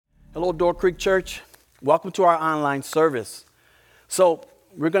Hello, Door Creek Church. Welcome to our online service. So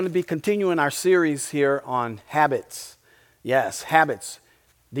we're going to be continuing our series here on habits. Yes, habits.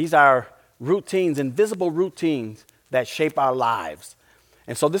 These are routines, invisible routines that shape our lives.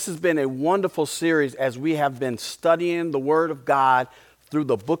 And so this has been a wonderful series as we have been studying the Word of God through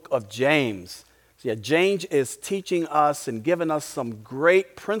the book of James. So yeah, James is teaching us and giving us some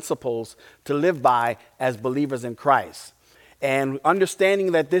great principles to live by as believers in Christ. And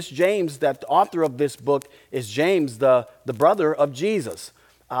understanding that this James, that the author of this book is James, the brother of Jesus.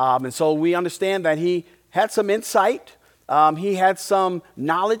 And so we understand that he had some insight. He had some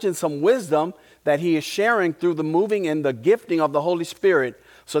knowledge and some wisdom that he is sharing through the moving and the gifting of the Holy Spirit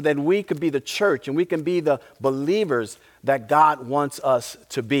so that we could be the church and we can be the believers that God wants us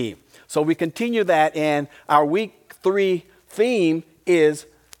to be. So we continue that, and our week 3 theme is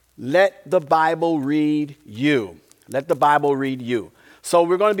Let the Bible Read You. Let the Bible read you. So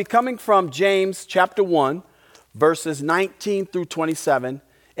we're going to be coming from James chapter 1, verses 19 through 27.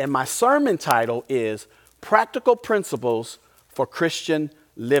 And my sermon title is Practical Principles for Christian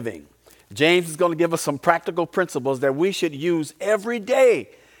Living. James is going to give us some practical principles that we should use every day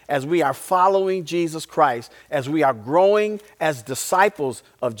as we are following Jesus Christ, as we are growing as disciples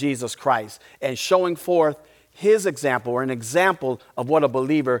of Jesus Christ and showing forth his example, or an example of what a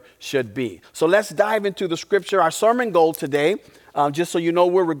believer should be. So let's dive into the scripture. Our sermon goal today, just so you know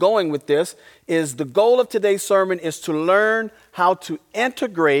where we're going with this, is the goal of today's sermon is to learn how to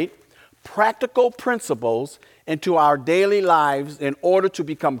integrate practical principles into our daily lives in order to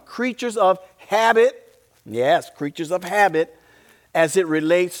become creatures of habit. Yes, creatures of habit as it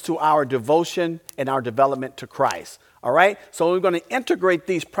relates to our devotion and our development to Christ. All right, so we're going to integrate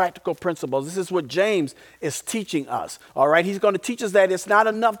these practical principles. This is what James is teaching us. All right, he's going to teach us that it's not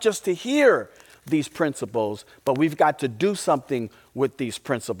enough just to hear these principles, but we've got to do something with these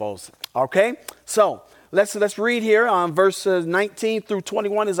principles. Okay, so let's read here on verses 19 through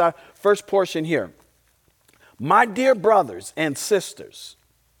 21 is our first portion here. My dear brothers and sisters,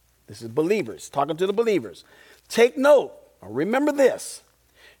 this is believers, talking to the believers. Take note, or remember this.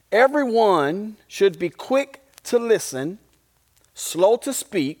 Everyone should be quick to listen, slow to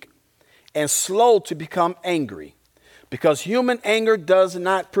speak, and slow to become angry, because human anger does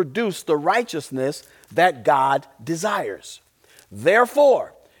not produce the righteousness that God desires.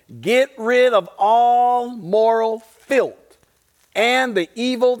 Therefore, get rid of all moral filth and the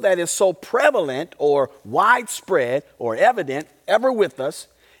evil that is so prevalent or widespread or evident ever with us,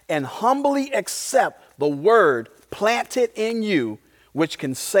 and humbly accept the word planted in you, which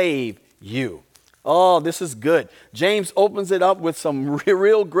can save you. Oh, this is good. James opens it up with some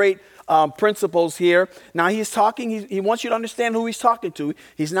real great principles here. Now he's talking, he wants you to understand who he's talking to.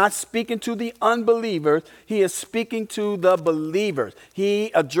 He's not speaking to the unbelievers. He is speaking to the believers.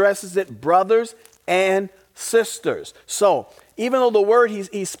 He addresses it brothers and sisters. So even though the word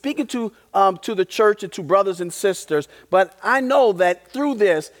he's speaking to the church and to brothers and sisters, but I know that through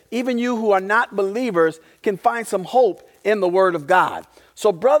this, even you who are not believers can find some hope in the word of God.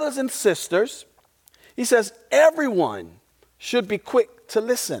 So brothers and sisters, he says, everyone should be quick to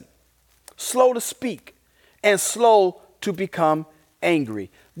listen, slow to speak, and slow to become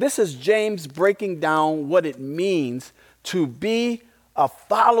angry. This is James breaking down what it means to be a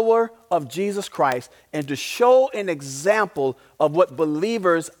follower of Jesus Christ and to show an example of what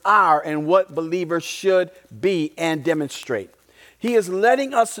believers are and what believers should be and demonstrate. He is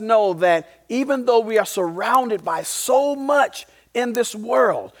letting us know that even though we are surrounded by so much in this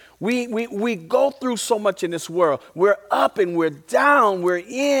world, we go through so much in this world. We're up and we're down, we're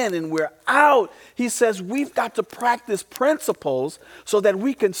in and we're out. He says we've got to practice principles so that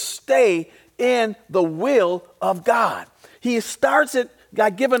we can stay in the will of God. He starts it by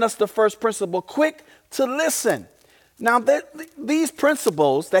giving us the first principle, quick to listen. Now, these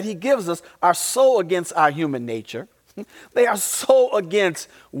principles that he gives us are so against our human nature. They are so against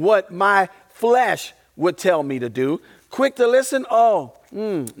what my flesh would tell me to do. Quick to listen? No.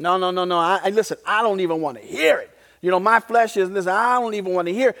 Listen, I don't even want to hear it. You know, my flesh is, listen, I don't even want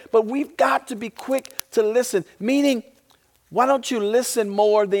to hear it. But we've got to be quick to listen. Meaning, why don't you listen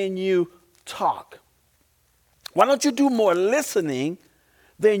more than you talk? Why don't you do more listening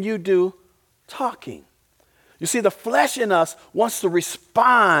than you do talking? You see, the flesh in us wants to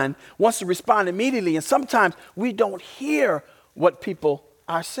respond immediately. And sometimes we don't hear what people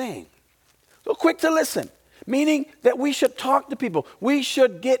are saying. So quick to listen. Meaning that we should talk to people. We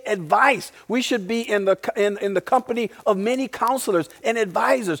should get advice. We should be in the company of many counselors and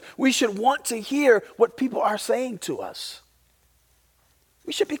advisors. We should want to hear what people are saying to us.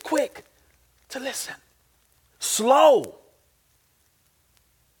 We should be quick to listen. Slow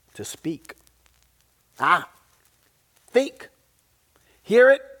to speak. Think. Hear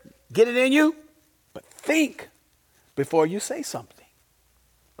it, get it in you, but think before you say something.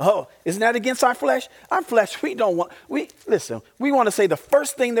 Oh, isn't that against our flesh? Our flesh, we want to say the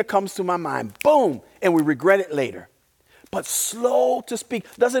first thing that comes to my mind, boom, and we regret it later. But slow to speak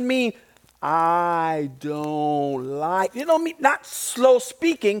doesn't mean I don't like, not slow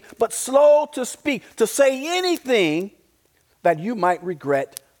speaking, but slow to speak, to say anything that you might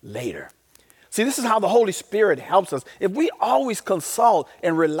regret later. See, this is how the Holy Spirit helps us. If we always consult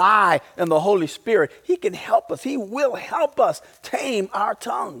and rely on the Holy Spirit, He can help us. He will help us tame our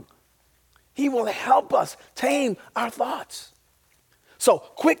tongue. He will help us tame our thoughts. So,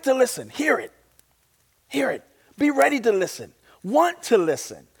 quick to listen. Hear it. Hear it. Be ready to listen. Want to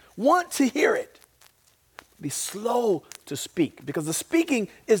listen. Want to hear it. Be slow to speak, because the speaking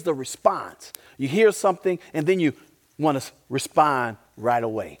is the response. You hear something and then you want to respond right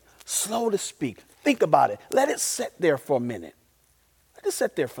away. Slow to speak. Think about it. Let it sit there for a minute. Let it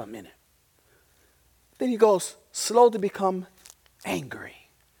sit there for a minute. Then he goes, slow to become angry.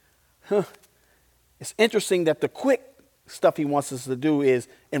 It's interesting that the quick stuff he wants us to do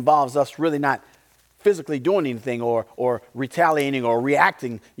involves us really not physically doing anything or retaliating or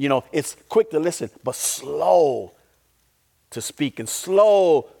reacting. It's quick to listen, but slow to speak and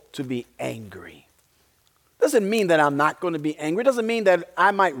slow to be angry. Doesn't mean that I'm not going to be angry. Doesn't mean that I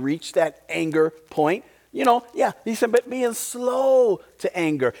might reach that anger point. He said, but being slow to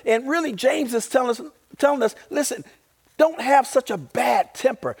anger. And really, James is telling us, listen, don't have such a bad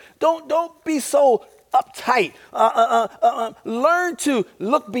temper. Don't be so uptight. Learn to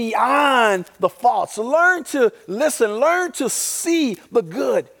look beyond the faults. Learn to listen. Learn to see the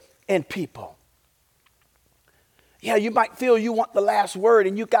good in people. Yeah, you might feel you want the last word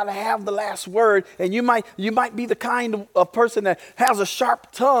and you got to have the last word. And you might be the kind of person that has a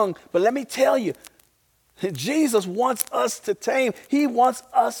sharp tongue. But let me tell you, Jesus wants us to tame. He wants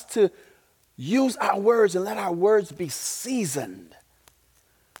us to use our words and let our words be seasoned.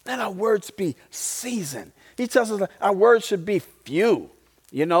 Let our words be seasoned. He tells us that our words should be few,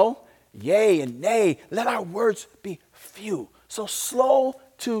 yea and nay. Let our words be few. So slow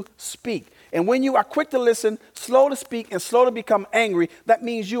to speak. And when you are quick to listen, slow to speak, and slow to become angry, that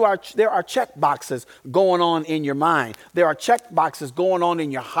means there are check boxes going on in your mind. There are check boxes going on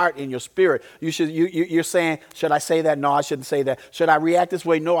in your heart, in your spirit. You're saying, should I say that? No, I shouldn't say that. Should I react this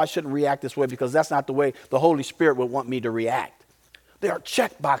way? No, I shouldn't react this way, because that's not the way the Holy Spirit would want me to react. There are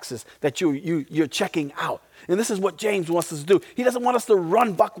check boxes that you're checking out. And this is what James wants us to do. He doesn't want us to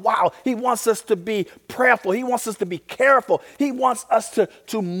run buck wild. He wants us to be prayerful. He wants us to be careful. He wants us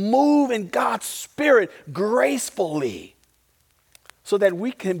to move in God's Spirit gracefully so that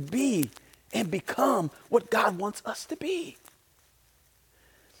we can be and become what God wants us to be.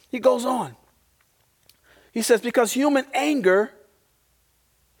 He goes on. He says, because human anger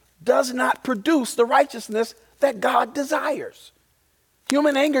does not produce the righteousness that God desires.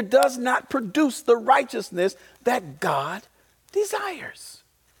 Human anger does not produce the righteousness that God desires.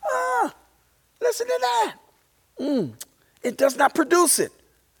 Listen to that. It does not produce it.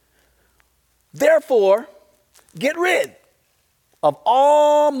 Therefore, get rid of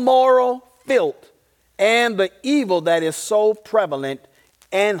all moral filth and the evil that is so prevalent,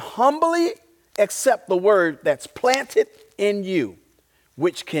 and humbly accept the word that's planted in you,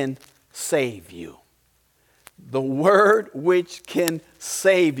 which can save you. The word which can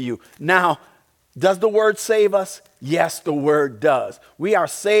save you. Now, does the word save us? Yes, the word does. We are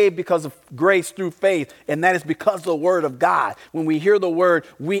saved because of grace through faith, and that is because of the word of God. When we hear the word,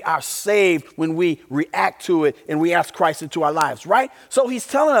 we are saved when we react to it and we ask Christ into our lives, right? So he's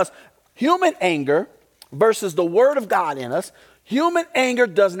telling us human anger versus the word of God in us. Human anger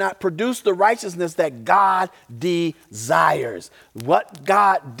does not produce the righteousness that God desires. What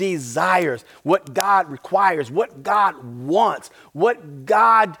God desires, what God requires, what God wants, what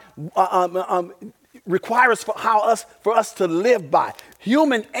God requires for us to live by.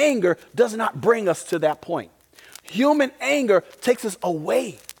 Human anger does not bring us to that point. Human anger takes us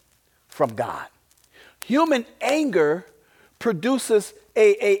away from God. Human anger produces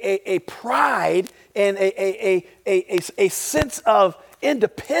a pride and a sense of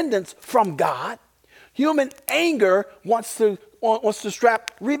independence from God. Human anger wants to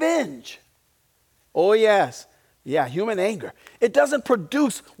strap revenge. Oh, yes. Yeah, human anger. It doesn't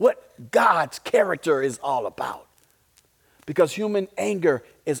produce what God's character is all about, because human anger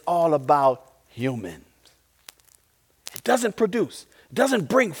is all about humans. It doesn't produce. It doesn't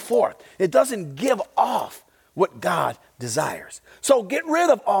bring forth. It doesn't give off what God desires. So get rid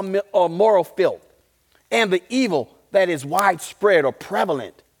of all moral filth and the evil that is widespread or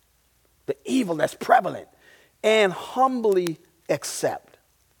prevalent. the evil that's prevalent, and humbly accept.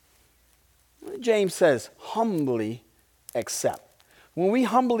 James says, humbly accept. When we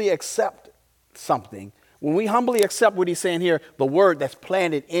humbly accept something, when we humbly accept what he's saying here, the word that's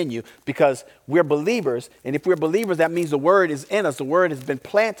planted in you, because we're believers, and if we're believers, that means the word is in us. The word has been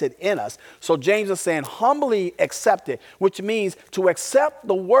planted in us. So James is saying, humbly accept it, which means to accept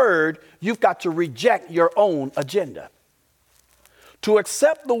the word, you've got to reject your own agenda. To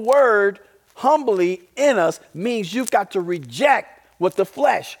accept the word humbly in us means you've got to reject what the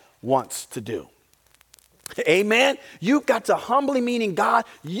flesh wants to do. Amen. You've got to humbly, meaning, God,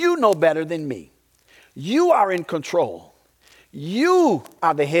 you know better than me. You are in control. You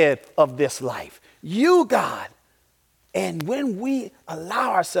are the head of this life. You, God. And when we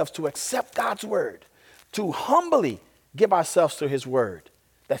allow ourselves to accept God's word, to humbly give ourselves to his word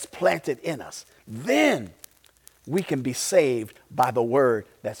that's planted in us, then we can be saved by the word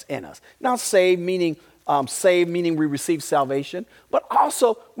that's in us. Now, saved meaning we receive salvation, but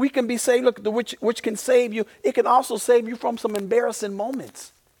also we can be saved. Look, which can save you. It can also save you from some embarrassing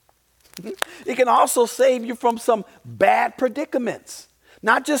moments. It can also save you from some bad predicaments.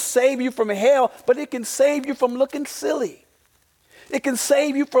 Not just save you from hell, but it can save you from looking silly. It can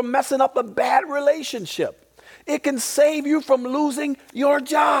save you from messing up a bad relationship. It can save you from losing your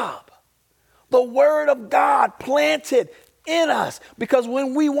job. The word of God planted in us, because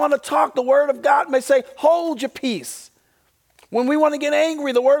when we want to talk, the word of God may say, hold your peace. When we want to get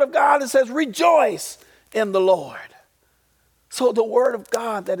angry, the word of God, it says, rejoice in the Lord. So the word of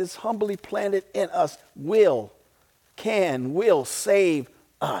God that is humbly planted in us will save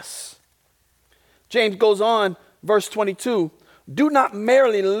us. James goes on, verse 22, do not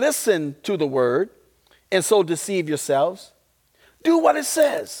merely listen to the word and so deceive yourselves. Do what it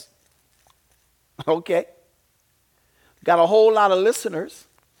says. Okay. Got a whole lot of listeners.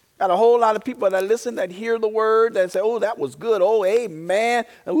 Got a whole lot of people that listen, that hear the word, that say, oh, that was good. Oh, amen.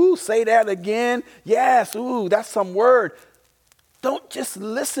 Ooh, say that again. Yes. Ooh, that's some word. Don't just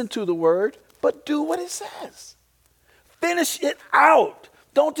listen to the word, but do what it says. Finish it out.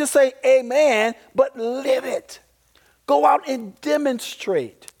 Don't just say amen, but live it. Go out and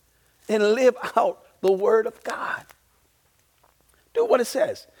demonstrate and live out the word of God. Do what it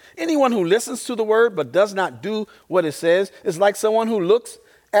says. Anyone who listens to the word but does not do what it says is like someone who looks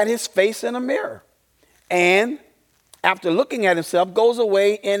at his face in a mirror and after looking at himself goes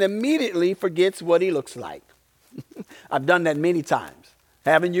away and immediately forgets what he looks like. I've done that many times,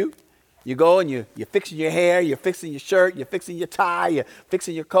 haven't you? You go and you're fixing your hair, you're fixing your shirt, you're fixing your tie, you're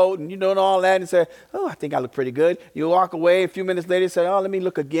fixing your coat, and you're doing all that and say, oh, I think I look pretty good. You walk away, a few minutes later, say, oh, let me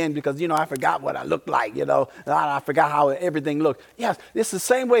look again because, I forgot what I looked like, I forgot how everything looked. Yes, it's the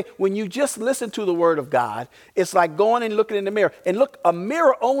same way when you just listen to the word of God. It's like going and looking in the mirror. And look, a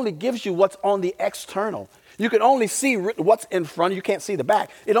mirror only gives you what's on the external. You can only see what's in front. You can't see the back.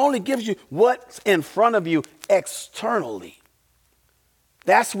 It only gives you what's in front of you externally.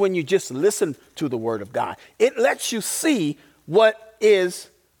 That's when you just listen to the word of God. It lets you see what is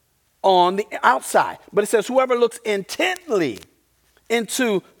on the outside. But it says, whoever looks intently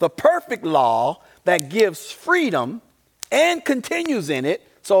into the perfect law that gives freedom and continues in it.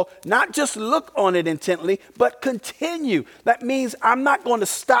 So not just look on it intently, but continue. That means I'm not going to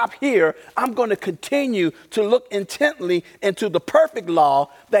stop here. I'm going to continue to look intently into the perfect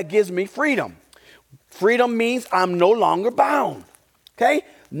law that gives me freedom. Freedom means I'm no longer bound. Okay?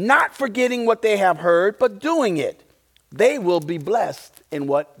 Not forgetting what they have heard, but doing it. They will be blessed in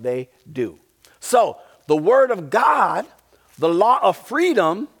what they do. So the word of God, the law of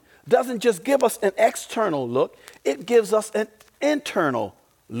freedom, doesn't just give us an external look. It gives us an internal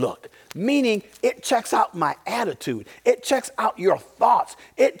look, meaning it checks out my attitude. It checks out your thoughts.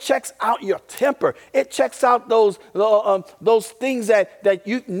 It checks out your temper. It checks out those things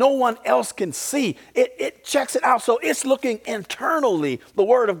that no one else can see. It checks it out. So it's looking internally, the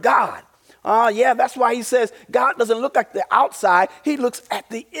word of God. That's why he says God doesn't look at the outside. He looks at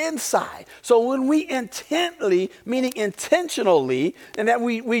the inside. So when we intently, meaning intentionally, and that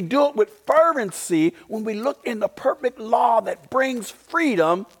we do it with fervency, when we look in the perfect law that brings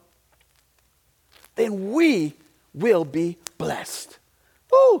freedom, then we will be blessed.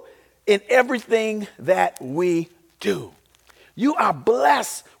 Woo! In everything that we do. You are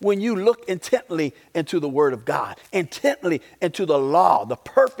blessed when you look intently into the word of God, intently into the law, the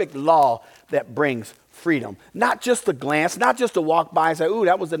perfect law that brings freedom. Not just a glance, not just to walk by and say, ooh,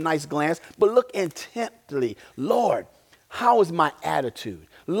 that was a nice glance, but look intently. Lord, how is my attitude?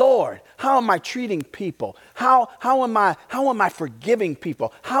 Lord, how am I treating people? How am I forgiving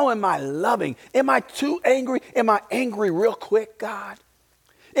people? How am I loving? Am I too angry? Am I angry real quick, God?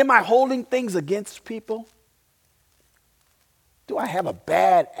 Am I holding things against people? Do I have a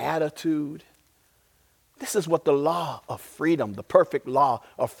bad attitude? This is what the law of freedom, the perfect law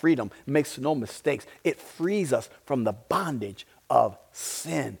of freedom, makes no mistakes. It frees us from the bondage of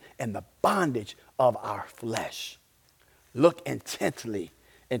sin and the bondage of our flesh. Look intently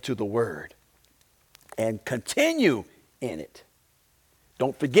into the word and continue in it.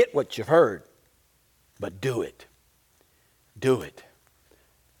 Don't forget what you've heard, but do it. Do it.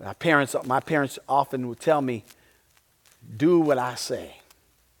 My parents often would tell me, do what I say.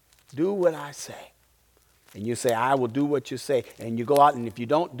 Do what I say. And you say, I will do what you say. And you go out, and if you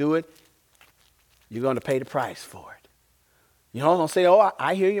don't do it, you're going to pay the price for it. You know, don't say, oh,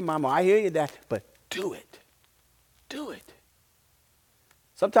 I hear you, Mama. I hear you, Dad. But do it. Do it.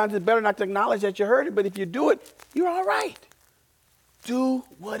 Sometimes it's better not to acknowledge that you heard it, but if you do it, you're all right. Do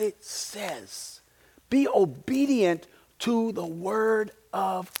what it says. Be obedient to the word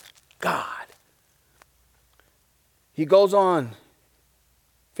of God. He goes on,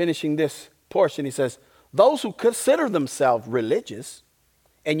 finishing this portion. He says, those who consider themselves religious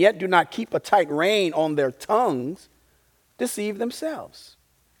and yet do not keep a tight rein on their tongues deceive themselves.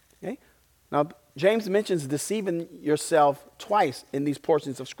 Okay? Now, James mentions deceiving yourself twice in these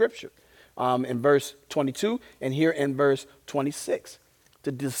portions of Scripture, in verse 22 and here in verse 26.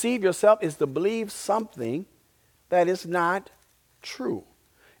 To deceive yourself is to believe something that is not true.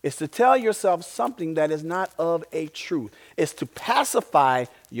 It's to tell yourself something that is not of a truth. It's to pacify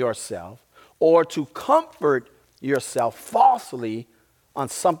yourself or to comfort yourself falsely on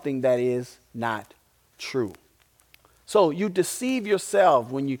something that is not true. So you deceive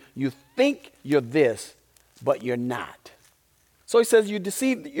yourself when you think you're this, but you're not. So he says you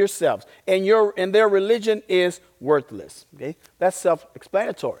deceive yourselves, and their religion is worthless. Okay? That's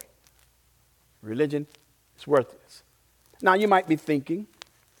self-explanatory. Religion is worthless. Now you might be thinking,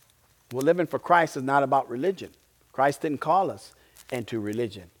 well, living for Christ is not about religion. Christ didn't call us into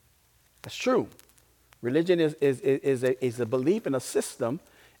religion. That's true. Religion is a belief in a system,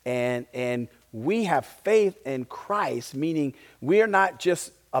 and we have faith in Christ, meaning we're not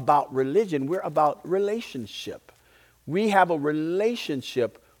just about religion, we're about relationship. We have a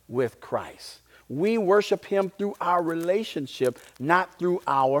relationship with Christ. We worship him through our relationship, not through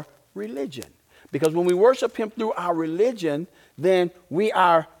our religion. Because when we worship him through our religion, then we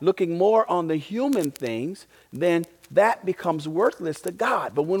are looking more on the human things, then that becomes worthless to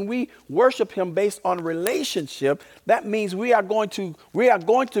God. But when we worship him based on relationship, that means we are going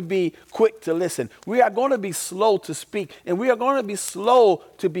to be quick to listen. We are going to be slow to speak, and we are going to be slow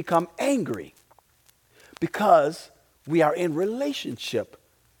to become angry because we are in relationship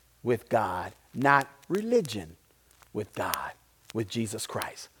with God, not religion with God, with Jesus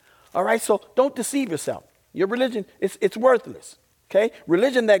Christ. All right, so don't deceive yourself. Your religion, it's worthless. Okay?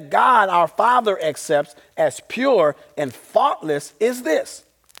 Religion that God, our Father, accepts as pure and faultless is this.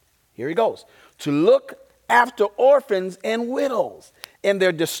 Here he goes. To look after orphans and widows in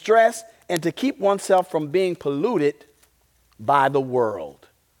their distress and to keep oneself from being polluted by the world.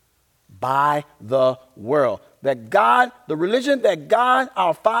 By the world. That God, the religion that God,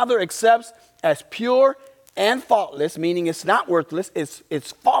 our Father, accepts as pure and faultless, meaning it's not worthless,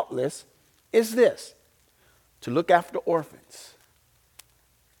 it's faultless, is this. To look after orphans,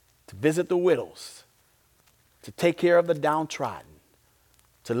 to visit the widows, to take care of the downtrodden,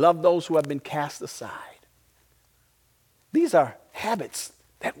 to love those who have been cast aside. These are habits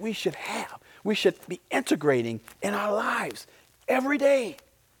that we should have. We should be integrating in our lives every day.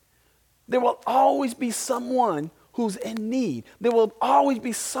 There will always be someone who's in need. There will always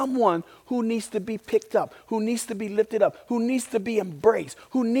be someone who needs to be picked up, who needs to be lifted up, who needs to be embraced,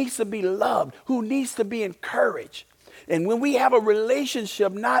 who needs to be loved, who needs to be encouraged. And when we have a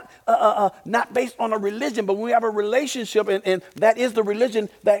relationship, not based on a religion, but when we have a relationship, and that is the religion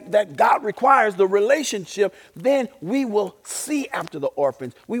that God requires, the relationship, then we will see after the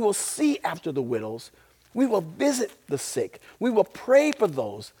orphans. We will see after the widows. We will visit the sick. We will pray for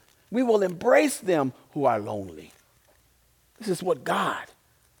those. We will embrace them who are lonely. This is what God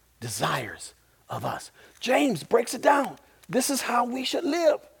desires of us. James breaks it down. This is how we should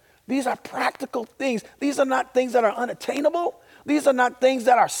live. These are practical things. These are not things that are unattainable. These are not things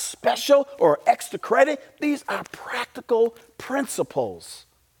that are special or extra credit. These are practical principles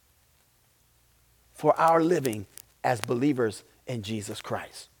for our living as believers in Jesus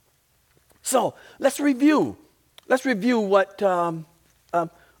Christ. So let's review. Let's review what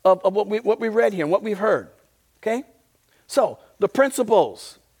we read here and what we've heard. Okay? So the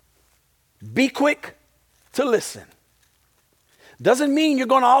principles. Be quick to listen. Doesn't mean you're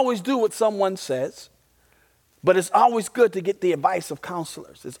going to always do what someone says. But it's always good to get the advice of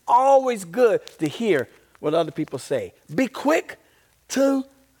counselors. It's always good to hear what other people say. Be quick to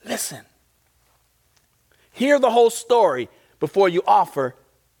listen. Hear the whole story before you offer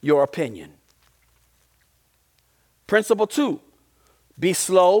your opinion. Principle 2, be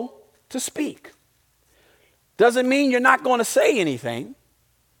slow to speak. Doesn't mean you're not going to say anything.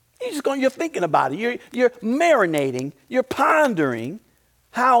 You're thinking about it. You're marinating. You're pondering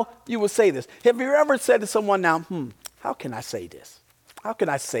how you will say this. Have you ever said to someone now, how can I say this? How can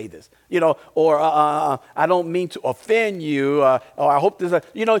I say this? Or I don't mean to offend you, or I hope this,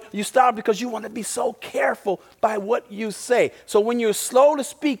 you start because you want to be so careful by what you say. So when you're slow to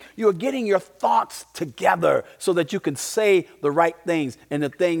speak, you're getting your thoughts together so that you can say the right things and the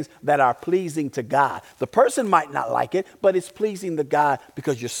things that are pleasing to God. The person might not like it, but it's pleasing to God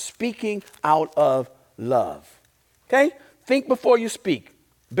because you're speaking out of love. Okay? Think before you speak.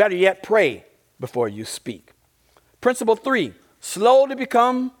 Better yet, pray before you speak. Principle 3. Slow to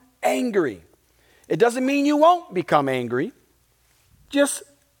become angry. It doesn't mean you won't become angry. Just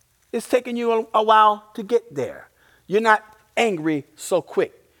it's taking you a while to get there. You're not angry so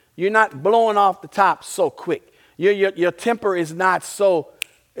quick. You're not blowing off the top so quick. Your temper is not so,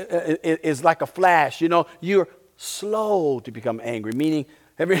 is like a flash. You're slow to become angry. Meaning,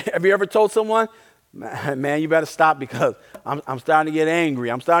 have you ever told someone, man, you better stop because I'm starting to get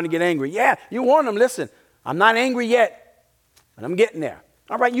angry. I'm starting to get angry. Yeah, you warn them, listen, I'm not angry yet. And I'm getting there.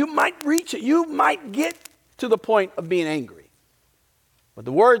 All right, you might reach it. You might get to the point of being angry. But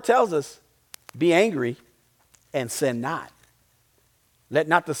the word tells us, be angry and sin not. Let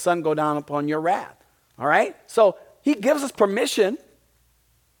not the sun go down upon your wrath. All right? So he gives us permission,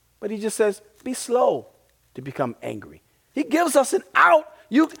 but he just says, be slow to become angry. He gives us an out.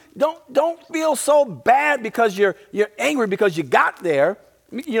 You don't feel so bad because you're angry because you got there,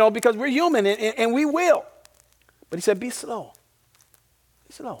 because we're human and we will. But he said, be slow.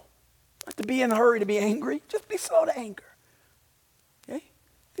 Be slow. Not to be in a hurry to be angry. Just be slow to anger. Okay?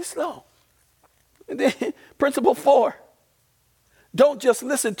 Be slow. And then principle 4. Don't just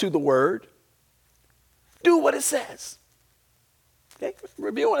listen to the word. Do what it says. Okay?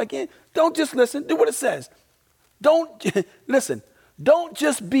 Review it again. Don't just listen. Do what it says. Listen. Don't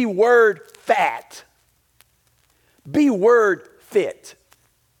just be word fat. Be word fit.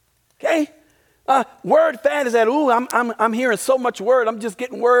 Okay? Word fat is that, I'm hearing so much word. I'm just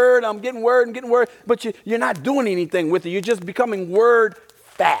getting word. I'm getting word and getting word. But you're not doing anything with it. You're just becoming word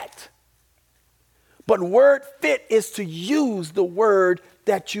fat. But word fit is to use the word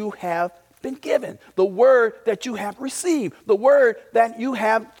that you have been given. The word that you have received. The word that you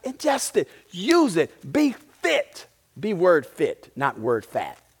have ingested. Use it. Be fit. Be word fit, not word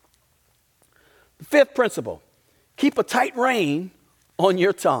fat. The 5th principle. Keep a tight rein on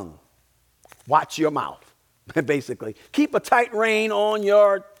your tongue. Watch your mouth, basically. Keep a tight rein on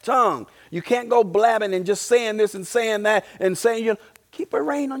your tongue. You can't go blabbing and just saying this and saying that and saying, keep a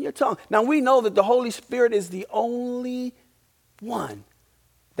rein on your tongue. Now, we know that the Holy Spirit is the only one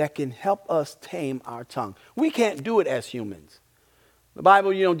that can help us tame our tongue. We can't do it as humans. The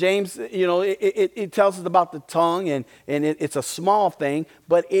Bible, James, it tells us about the tongue and it's a small thing,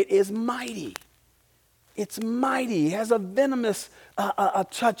 but it is mighty. It's mighty. It has a venomous a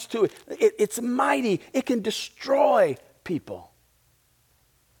touch to it. It's mighty. It can destroy people.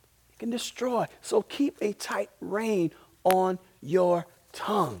 It can destroy. So keep a tight rein on your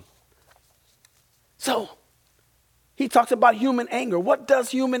tongue. So he talks about human anger. What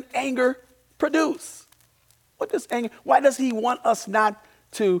does human anger produce? Why does he want us not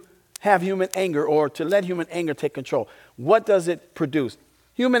to have human anger or to let human anger take control? What does it produce?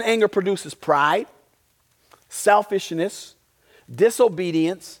 Human anger produces pride, selfishness,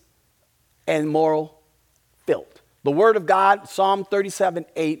 disobedience, and moral filth. The word of God, Psalm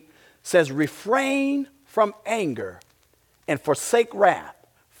 37:8, says, refrain from anger and forsake wrath.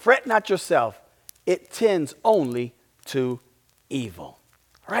 Fret not yourself. It tends only to evil.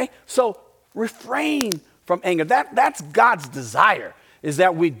 All right? So refrain from anger. That's God's desire, is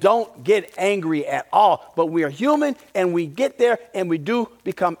that we don't get angry at all. But we are human and we get there and we do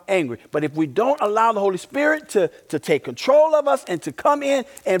become angry. But if we don't allow the Holy Spirit to take control of us and to come in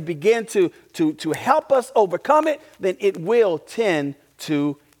and begin to help us overcome it, then it will tend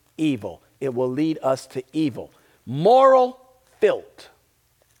to evil. It will lead us to evil. Moral filth.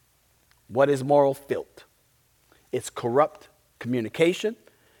 What is moral filth? It's corrupt communication.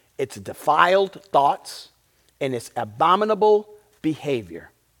 It's defiled thoughts. And it's abominable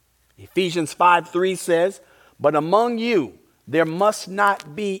behavior. Ephesians 5:3 says, but among you there must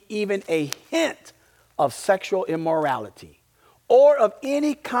not be even a hint of sexual immorality or of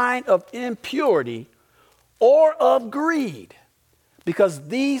any kind of impurity or of greed, because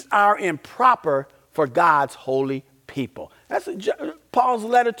these are improper for God's holy people. That's Paul's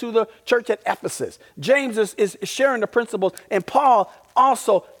letter to the church at Ephesus. James is sharing the principles, and Paul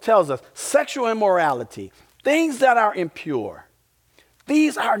also tells us sexual immorality, things that are impure,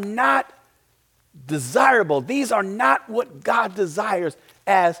 these are not desirable. These are not what God desires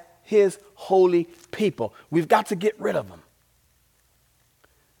as his holy people. We've got to get rid of them.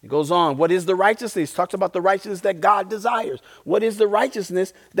 It goes on. What is the righteousness? He talks about the righteousness that God desires. What is the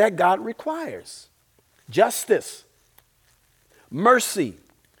righteousness that God requires? Justice, mercy,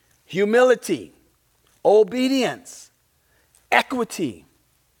 humility, obedience, equity,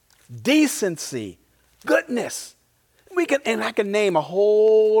 decency, goodness. I can name a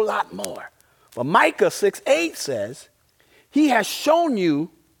whole lot more. But Micah 6:8 says, he has shown you,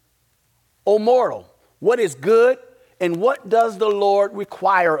 O mortal, what is good and what does the Lord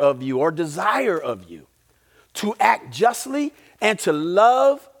require of you or desire of you? To act justly and to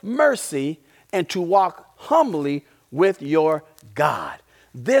love mercy and to walk humbly with your God.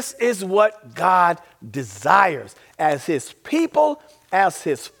 This is what God desires as his people, as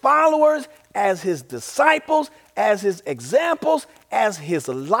his followers, as his disciples, as his examples, as his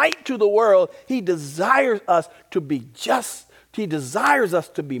light to the world. He desires us to be just. He desires us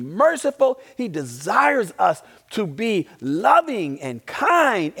to be merciful. He desires us to be loving and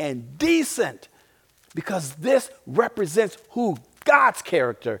kind and decent, because this represents who God's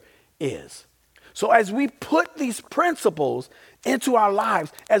character is. So as we put these principles into our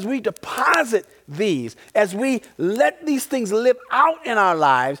lives, as we deposit these, as we let these things live out in our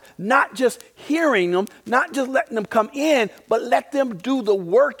lives, not just hearing them, not just letting them come in, but let them do the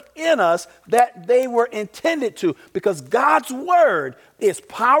work in us that they were intended to. Because God's word is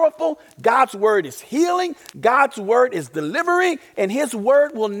powerful, God's word is healing, God's word is delivering, and his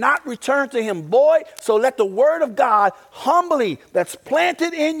word will not return to him void. So let the word of God humbly that's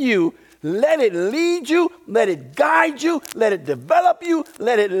planted in you, let it lead you, let it guide you, let it develop you,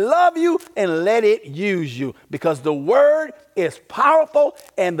 let it love you, and let it use you. Because the word is powerful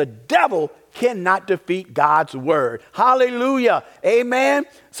and the devil cannot defeat God's word. Hallelujah. Amen.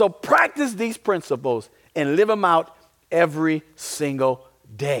 So practice these principles and live them out every single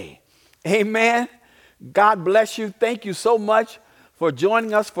day. Amen. God bless you. Thank you so much for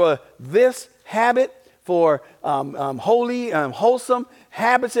joining us for this habit, for holy, wholesome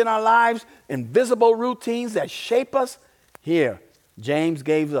habits in our lives, invisible routines that shape us. Here, James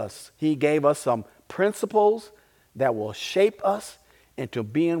gave us some principles that will shape us into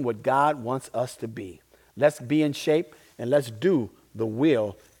being what God wants us to be. Let's be in shape and let's do the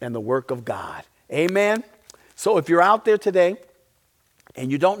will and the work of God. Amen. So if you're out there today and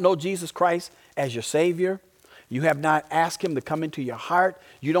you don't know Jesus Christ as your Savior, you have not asked him to come into your heart,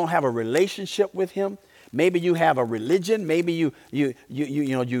 you don't have a relationship with him, maybe you have a religion, maybe you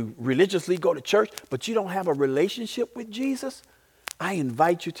religiously go to church, but you don't have a relationship with Jesus, I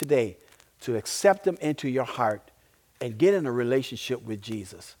invite you today to accept him into your heart and get in a relationship with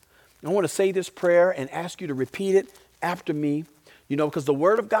Jesus. I want to say this prayer and ask you to repeat it after me, because the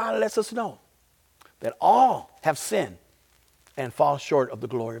word of God lets us know that all have sinned and fall short of the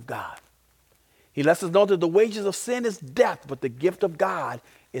glory of God. He lets us know that the wages of sin is death, but the gift of God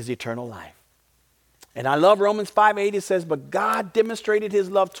is eternal life. And I love Romans 5:8. It says, but God demonstrated his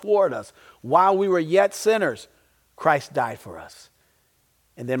love toward us. While we were yet sinners, Christ died for us.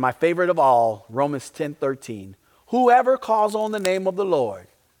 And then my favorite of all, Romans 10:13. Whoever calls on the name of the Lord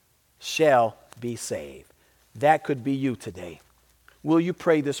shall be saved. That could be you today. Will you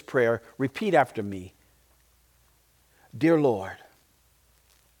pray this prayer? Repeat after me. Dear Lord,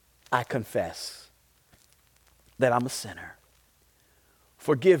 I confess that I'm a sinner.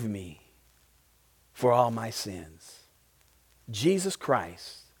 Forgive me for all my sins. Jesus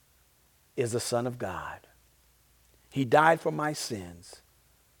Christ is the Son of God. He died for my sins.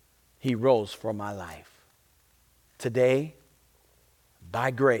 He rose for my life. Today,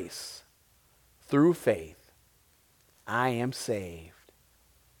 by grace, through faith, I am saved.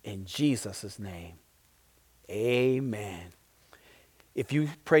 In Jesus' name, amen. If you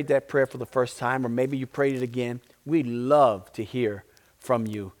prayed that prayer for the first time, or maybe you prayed it again, we'd love to hear from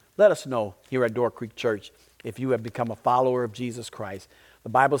you. Let us know here at Door Creek Church if you have become a follower of Jesus Christ. The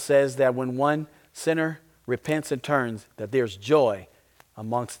Bible says that when one sinner repents and turns, that there's joy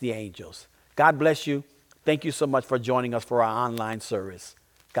amongst the angels. God bless you. Thank you so much for joining us for our online service.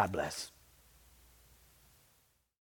 God bless.